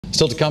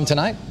Still to come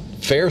tonight,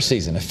 fair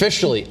season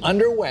officially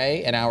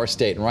underway in our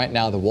state. And right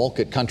now, the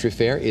Wolcott Country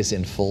Fair is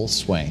in full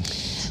swing.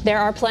 There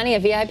are plenty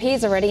of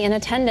VIPs already in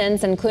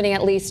attendance, including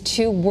at least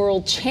 2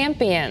 world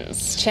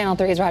champions. Channel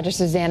 3's Roger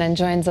Susannon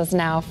joins us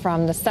now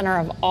from the center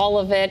of all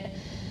of it.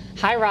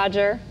 Hi,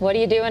 Roger. What are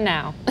you doing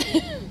now?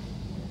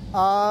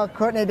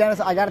 Courtney, Dennis,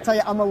 I got to tell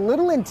you, I'm a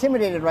little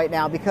intimidated right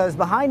now because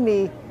behind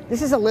me,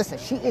 this is Alyssa.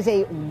 She is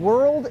a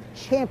world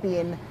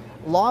champion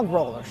log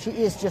roller. She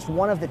is just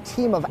one of the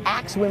team of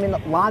Axe Women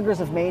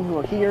Loggers of Maine who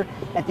are here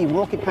at the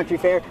Wolcott Country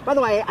Fair. By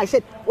the way, I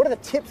said, what are the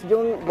tips to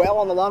doing well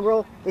on the log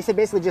roll? They said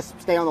basically just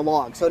stay on the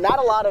log. So not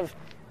a lot of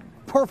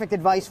perfect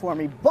advice for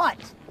me, but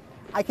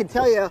I can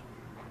tell you,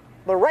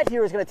 Lorette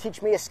here is going to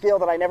teach me a skill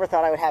that I never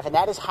thought I would have, and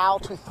that is how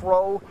to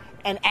throw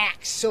an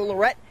axe. So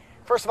Lorette,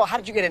 first of all, how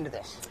did you get into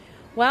this?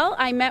 Well,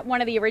 I met one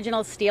of the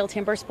original steel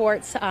timber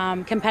sports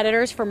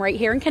competitors from right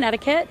here in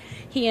Connecticut.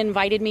 He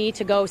invited me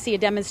to go see a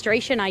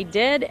demonstration. I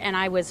did, and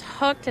I was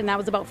hooked, and that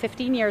was about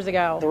 15 years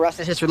ago. The rest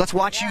is history. Let's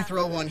watch you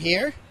throw one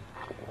here.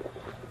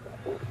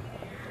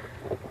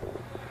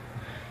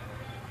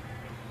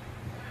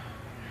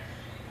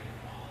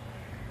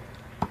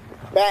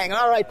 Bang.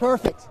 All right,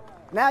 perfect.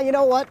 Now, you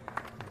know what?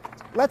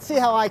 Let's see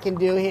how I can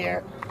do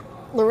here.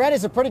 Lorette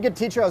is a pretty good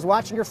teacher. I was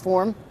watching her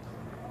form.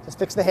 Just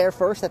fix the hair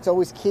first. That's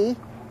always key.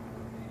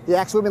 The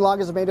Axe Women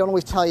Loggers of Maine don't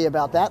always tell you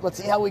about that. Let's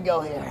see how we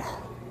go here.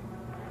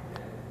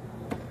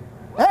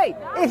 Hey,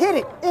 it hit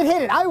it. It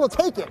hit it. I will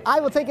take it. I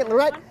will take it,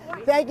 Lorette.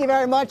 Thank you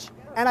very much.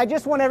 And I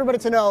just want everybody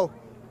to know,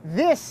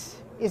 this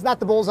is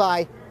not the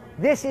bullseye.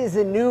 This is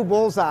the new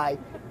bullseye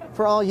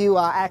for all you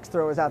axe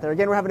throwers out there.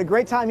 Again, we're having a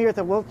great time here at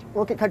the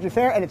Wolcott Country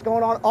Fair, and it's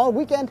going on all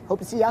weekend. Hope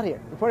to see you out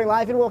here. Reporting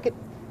live in Wolcott,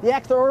 the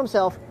axe thrower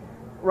himself,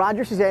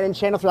 Roger Susannon,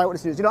 Channel 3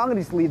 Eyewitness News. You know, I'm going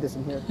to just leave this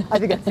in here. I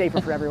think it's safer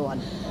for everyone.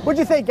 What'd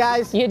you think,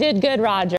 guys? You did good, Roger.